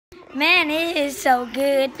Man, it is so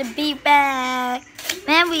good to be back.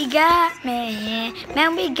 Man, we got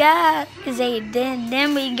we got Zayden,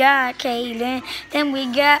 then we got Kaylin, then we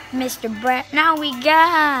got Mr. Brett. Now we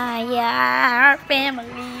got our family.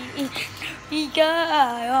 We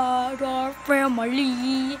got our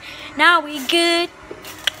family. Now we good.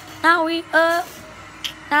 Now we up.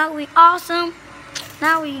 Now we awesome.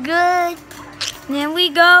 Now we good. Then we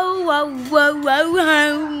go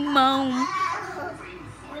home.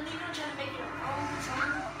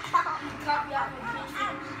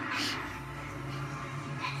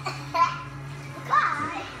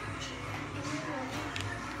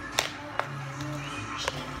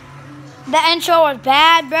 The intro was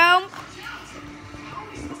bad, bro.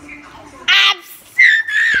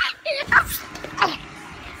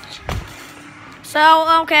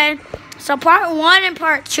 So, okay. So part 1 and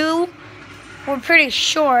part 2 were pretty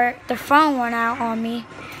short. The phone went out on me.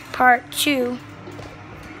 Part 2.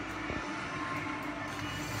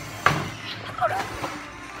 Hold up.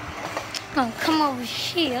 Gonna come over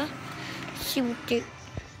here. See what they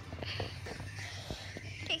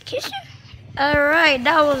kissing. Alright,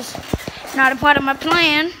 that was not a part of my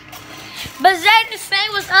plan. But Zayden, say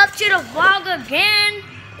what's up to the vlog again.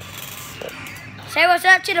 Say what's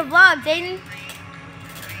up to the vlog, Zayden.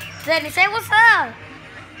 Zayden, say what's up.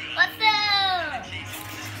 What's up?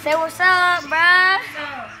 Say what's up, bruh.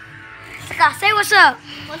 Say what's up.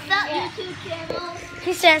 What's up, YouTube channel?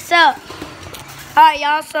 He said what's up. Alright,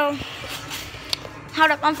 y'all, so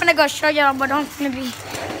hold up. I'm finna go show y'all what I'm finna be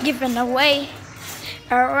giving away.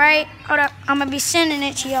 Alright, hold up. I'm gonna be sending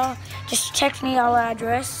it to y'all. Just text me y'all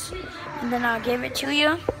address, and then I'll give it to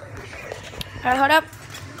you. Alright, hold up.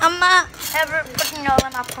 I'm not ever putting y'all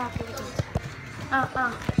in my pocket again.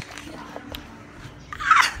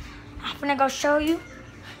 I'm gonna go show you.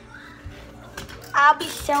 I'll be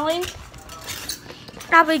selling.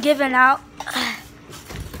 I'll be giving out.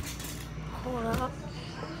 Hold up.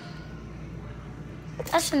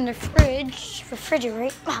 That's in the fridge,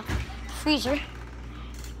 refrigerate, freezer.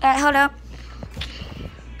 Alright, hold up.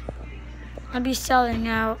 I'll be selling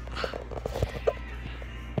out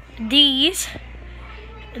these.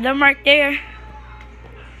 Them right there.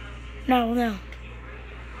 No.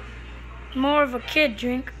 More of a kid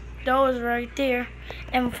drink. Those right there.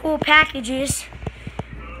 And full packages.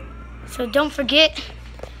 So don't forget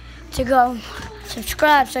to go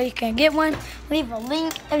subscribe so you can get one. Leave a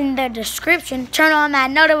link in the description. Turn on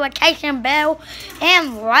that notification bell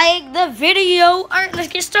and like the video. Alright, let's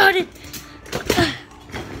get started.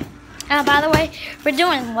 And by the way, we're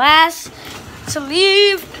doing last to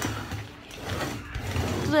leave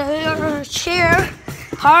the chair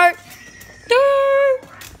part 2.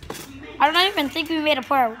 I don't even think we made a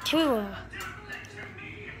part 2.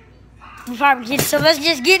 We probably did. So let's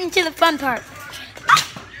just get into the fun part.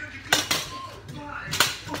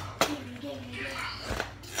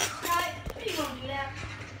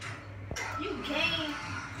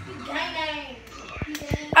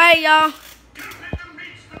 Alright, y'all.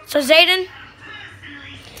 So Zayden,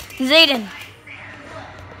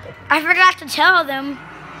 I forgot to tell them,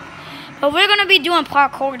 but we're gonna be doing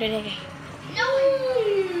parkour today.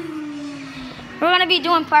 We're gonna be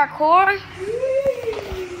doing parkour.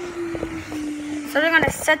 So they're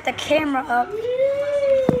gonna set the camera up.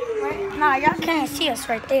 Right? Nah, y'all can't see us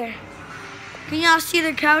right there. Can y'all see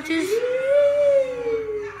the couches?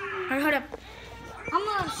 Alright, hold up. I'm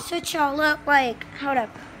gonna set y'all up like, hold up.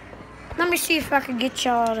 Let me see if I can get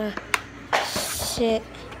y'all to sit.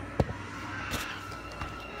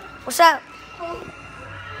 What's up?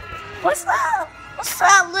 What's up? What's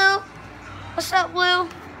up, Lil? What's up, Lil?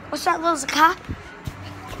 What's up, Lil Zakat?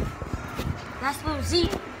 That's Lil Z.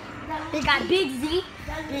 They got Big Z,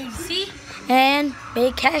 Big C, and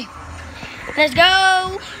Big K. Let's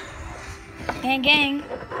go. Gang.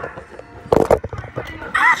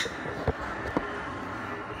 Ah!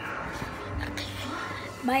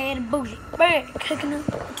 Bad bougie. Bad cooking up.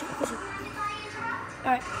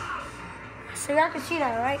 Alright. So y'all can see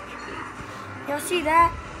that, right? Y'all see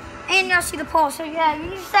that? And y'all see the pole. So yeah,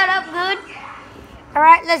 you set up good.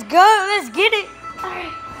 Alright, let's go. Let's get it.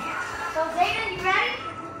 Alright. So Zayden, you ready?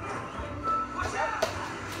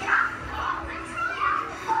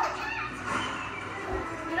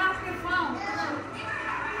 Get off your phone.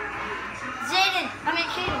 Zayden,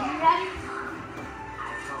 Kaden, you ready?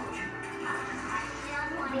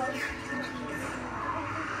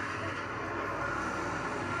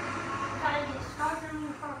 Gotta get started on the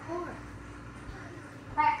parkour.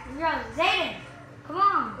 Right, Zayden, come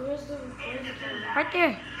on. Where's the camera? Right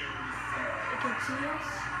there. You can see us?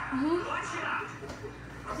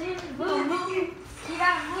 Zayden, move. You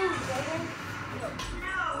gotta move, Zayden.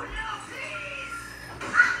 No.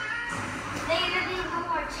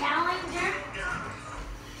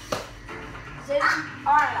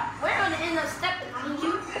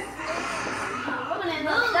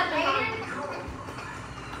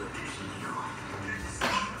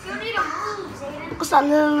 What's up,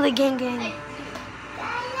 little gang gang?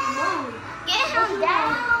 Get him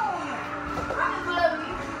down.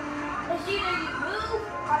 It's either you move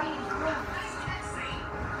or you move.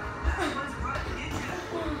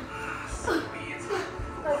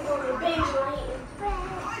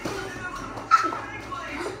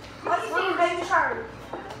 What are you singing, Baby Shark?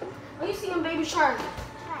 Are you singing Baby Shark?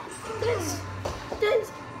 This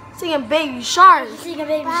singing Baby Shark. Sing a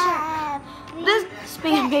baby shark. This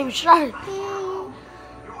singing Baby Shark.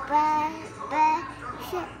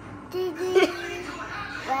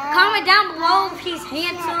 Comment down below if he's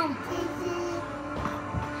handsome.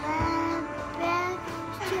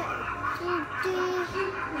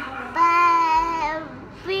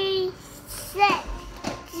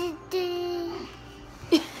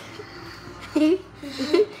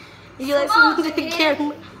 You like singing to the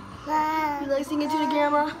camera? You like singing to the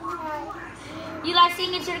camera? You like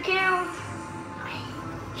singing to the camera?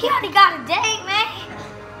 He already got a date, man.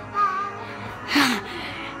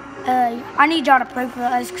 I need y'all to pray for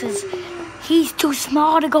us because he's too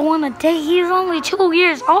small to go on a date. He's only 2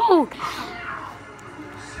 years old.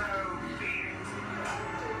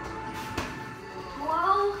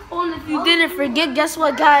 Whoa. Oh, and if you didn't forget, guess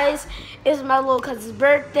what, guys? It's my little cousin's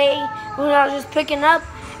birthday. When I was just picking up,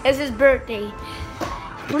 it's his birthday.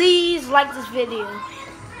 Please like this video.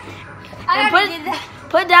 I And already did that.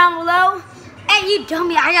 put down below. Hey, you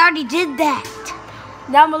dummy, I already did that.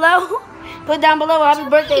 Down below. Put down below. Happy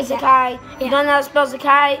birthday, Zakai. You don't know how to spell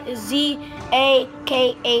Zakai? It's Z-A-K-H-Y-E.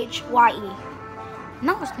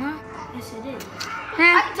 No, it's not. Yes, it is.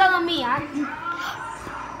 Huh? I can tell me.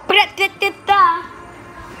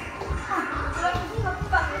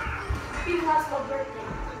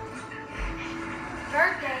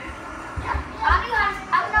 Birthday. I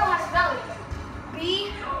know how to spell it.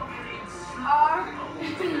 B-R.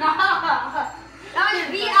 No. No, it's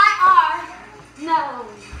B-I-R. No.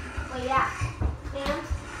 Well, yeah. And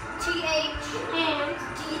T-H. and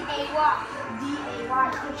D-A-Y. D-A-Y.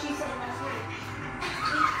 That's what she said last night.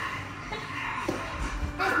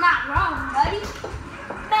 That's not wrong, buddy.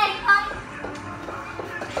 Hey, honey.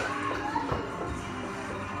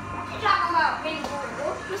 What you talking about? Baby boy?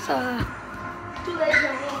 What's too late,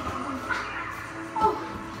 man. Oh,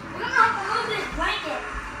 we're gonna have to move this blanket.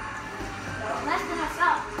 Less than us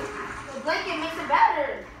up. The blanket makes it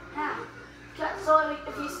better. How? So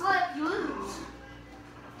if you slip, you lose.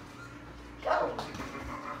 Go.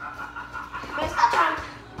 Man, stop trying.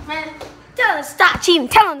 Man, tell him to stop cheating.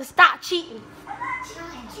 Tell him to stop cheating.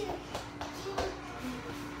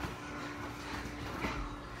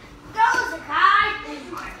 Go, Zakai.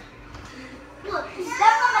 Look,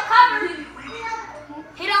 step on the cover.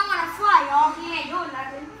 He don't want to fly, y'all. He ain't doing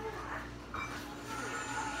nothing.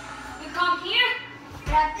 You come here,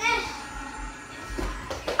 grab this.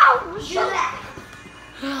 Oh, Do that.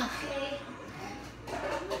 Okay.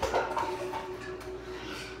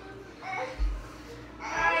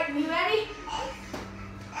 Alright, you ready?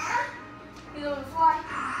 You gonna fly?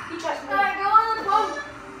 You trust me. Alright, go on the boat.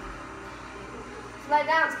 Slide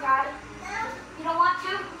down, Sky. You don't want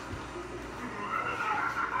to?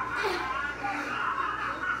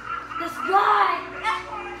 This guy.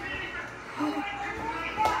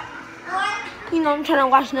 What? You know I'm trying to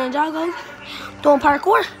watch Ninjago doing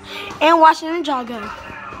parkour and watching Ninjago.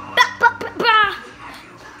 Bah, bah, bah, bah.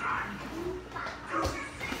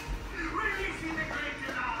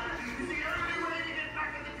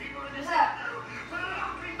 What's up?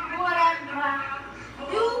 Whatever.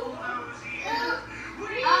 You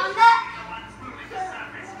on that?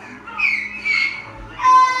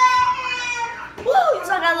 Woo! You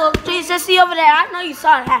saw that little 360 over there. I know you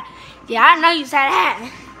saw that. Yeah, I know you saw that.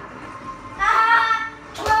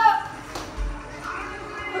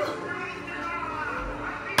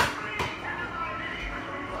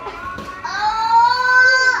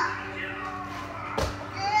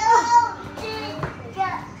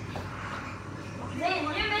 Man,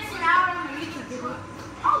 you're missing out on the YouTube video.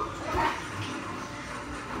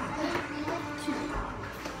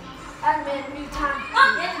 That's been a new time.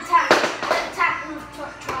 Every time. Every time you move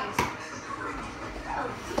twice.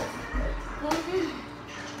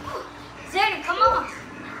 Zayden, come on.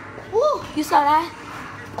 Woo! You saw that?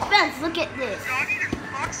 Spence, look at this.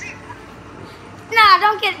 Nah,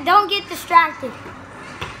 don't get distracted.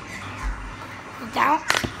 Don't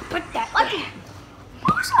put that. What there.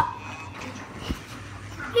 What's up?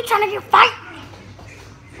 You trying to get a fight?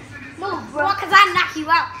 Move, bro, cause I knock you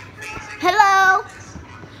out. Hello.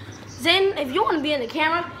 Zen, if you want to be in the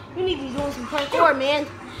camera, you need to be doing some parkour, man.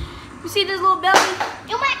 You see this little belly?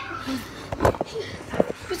 You might.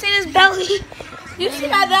 You see this belly? You see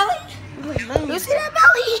that belly? You see that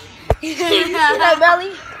belly? You see that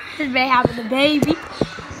belly? This may happen to baby.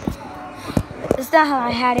 It's not how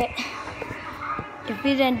I had it. If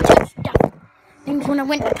we didn't do stuff, things would have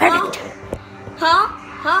went perfect. Huh?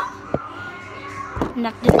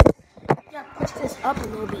 Nothing. Yeah, push this up a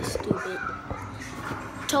little bit, stupid.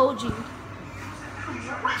 Told you.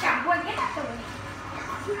 Watch out, boy. Get out the way.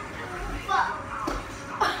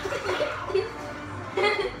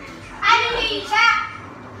 I didn't hear you tap.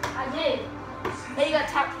 I did. Now you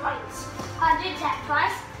gotta tap twice. I did tap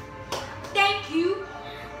twice. Thank you.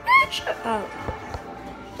 Shut up.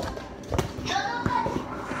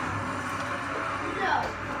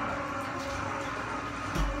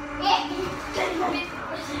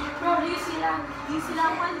 Bro, do you see that? Do you see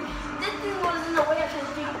that one? This thing was in the way of the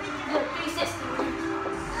 360.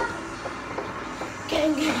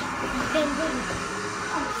 Getting good.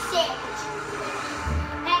 I'm sick.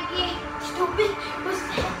 Maggie, stupid. What's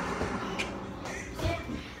that?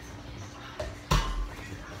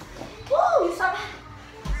 Woo, you saw that?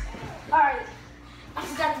 Alright. I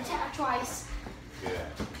forgot to tap twice. Yeah.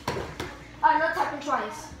 Alright, no tapping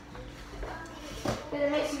twice. Because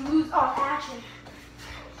it makes you lose all action.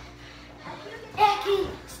 Maggie,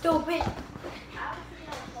 stupid.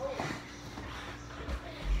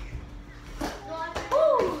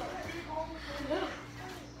 Woo!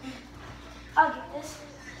 I'll get this.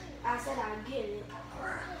 I said I'd get it.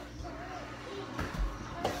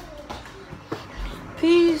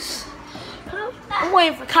 Peace. I'm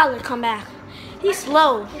waiting for Kyler to come back. He's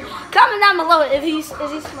slow. Comment down below if is he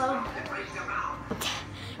slow.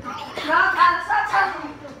 No, Kyler, stop telling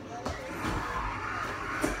me.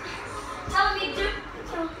 Telling me to.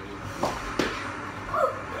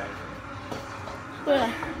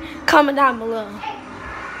 Yeah. Comment down below.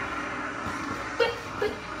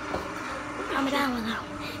 Comment down below.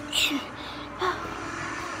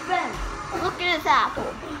 Ben, look at this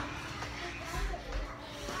apple.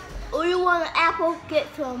 Oh, you want an apple? Get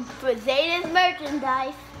some for Zayden's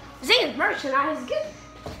merchandise. Zayden's merchandise is good.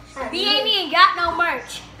 We ain't even got no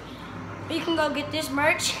merch. We can go get this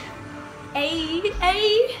merch.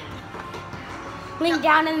 Link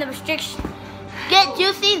down in the restriction. Get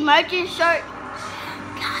Juicy's merchant shirt.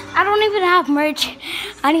 God, I don't even have merch.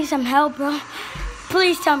 I need some help, bro.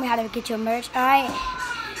 Please tell me how to get your merch. Alright.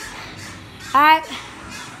 Alright.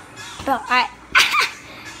 Bro, alright.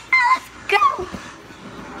 Let's go.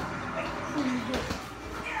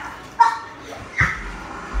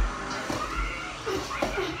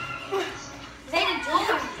 Zayden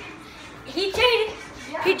joined. He cheated.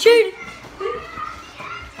 He cheated.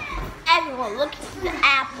 Everyone, look at the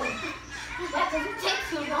apple. That doesn't take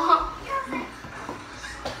too long.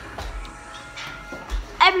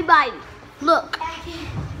 Everybody, look.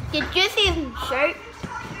 Get Juicy's shirt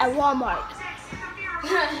at Walmart.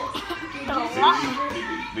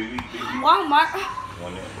 Walmart.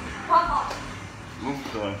 One there. Papa, Move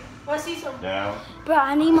son. wanna see some? Down. Bro,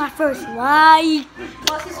 I need my first like.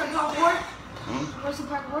 Wanna see some parkour? Hmm? Wanna see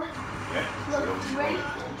parkour? Yeah. Look, you ready?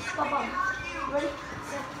 Papa, you ready?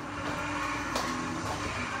 Set.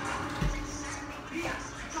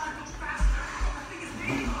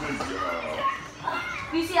 Good job.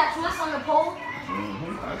 You see that twist on the pole?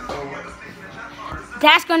 I saw it.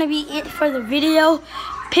 That's gonna be it for the video.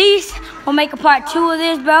 Peace. We'll make a part 2 of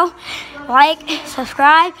this, bro. Like,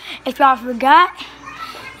 subscribe if y'all forgot.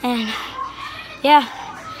 And yeah.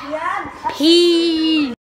 Yeah. Peace.